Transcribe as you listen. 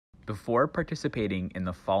Before participating in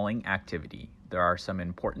the following activity, there are some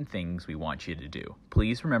important things we want you to do.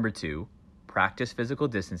 Please remember to practice physical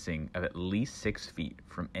distancing of at least 6 feet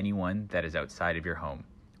from anyone that is outside of your home.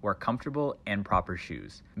 Wear comfortable and proper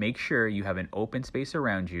shoes. Make sure you have an open space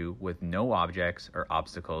around you with no objects or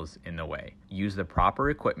obstacles in the way. Use the proper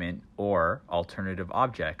equipment or alternative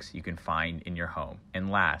objects you can find in your home. And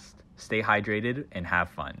last, stay hydrated and have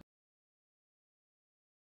fun.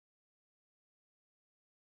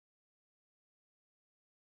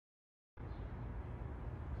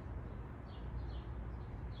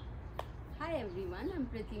 Hi everyone, I'm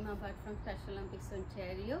Pratima Bhatt from Special Olympics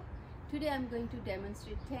Ontario. Today I'm going to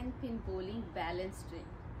demonstrate 10-pin bowling balance drill.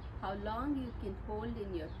 How long you can hold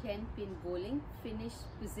in your 10-pin bowling finish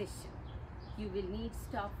position. You will need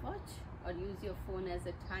stopwatch or use your phone as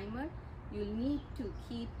a timer. You'll need to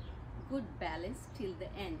keep good balance till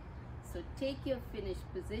the end. So take your finish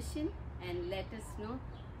position and let us know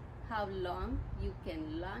how long you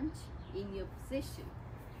can launch in your position.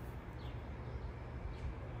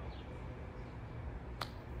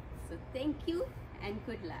 So thank you and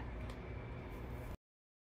good luck.